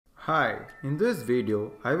Hi, in this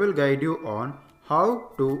video I will guide you on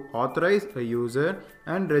how to authorize a user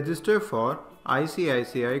and register for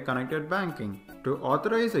ICICI Connected Banking. To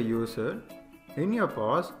authorize a user, in your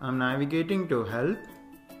pause I am navigating to Help,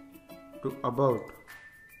 to About.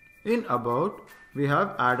 In About, we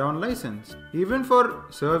have add-on license. Even for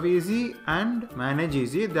Serve Easy and Manage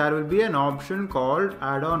Easy, there will be an option called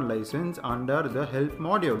add-on license under the Help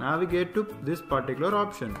module. Navigate to this particular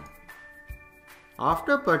option.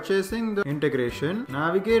 After purchasing the integration,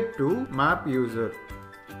 navigate to Map User.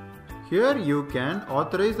 Here you can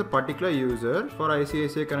authorize the particular user for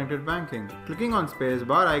ICICI Connected Banking. Clicking on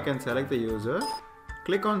spacebar, I can select the user.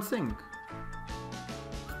 Click on Sync.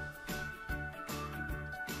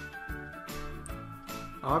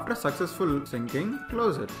 After successful syncing,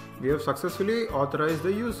 close it. We have successfully authorized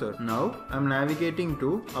the user. Now I am navigating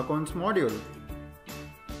to Accounts module.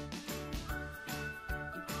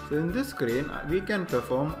 So in this screen, we can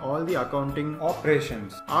perform all the accounting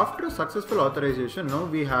operations. After successful authorization, now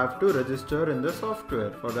we have to register in the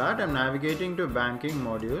software. For that, I am navigating to Banking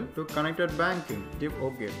module to Connected Banking. Click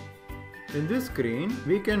OK. In this screen,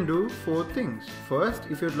 we can do 4 things. First,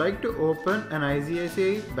 if you'd like to open an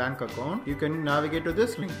ICICI bank account, you can navigate to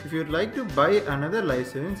this link. If you'd like to buy another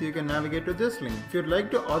license, you can navigate to this link. If you'd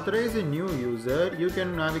like to authorize a new user, you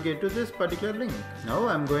can navigate to this particular link. Now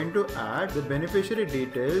I'm going to add the beneficiary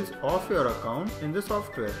details of your account in the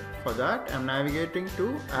software. For that, I'm navigating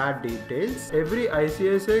to Add Details. Every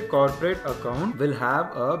ICICI corporate account will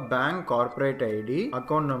have a bank corporate ID,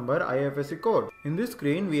 account number, IFSC code. In this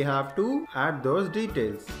screen, we have to add those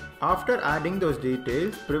details. After adding those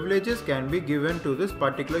details, privileges can be given to this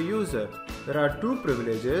particular user. There are 2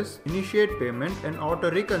 privileges: initiate payment and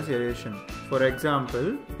auto reconciliation. For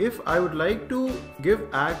example, if I would like to give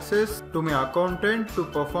access to my accountant to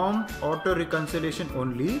perform auto reconciliation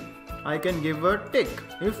only, I can give a tick.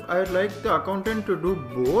 If I would like the accountant to do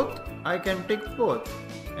both, I can tick both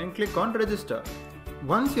and click on register.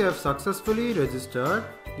 Once you have successfully registered,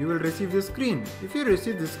 you will receive this screen. If you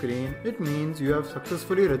receive this screen, it means you have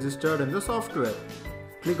successfully registered in the software.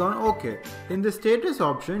 Click on OK. In the status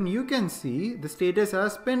option, you can see the status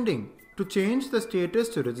as pending. To change the status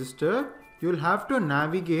to register, you will have to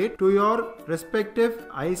navigate to your respective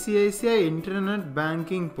ICICI Internet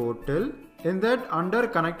Banking portal. In that, under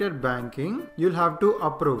Connected Banking, you'll have to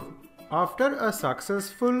approve. After a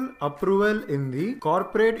successful approval in the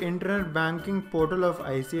Corporate Internet Banking portal of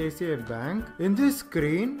ICICI Bank, in this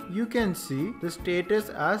screen, you can see the status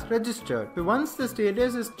as registered. So once the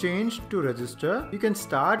status is changed to register, you can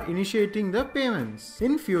start initiating the payments.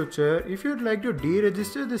 In future, if you'd like to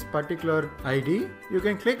deregister this particular ID, you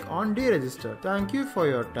can click on deregister. Thank you for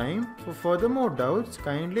your time. For further more doubts,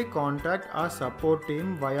 kindly contact our support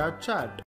team via chat.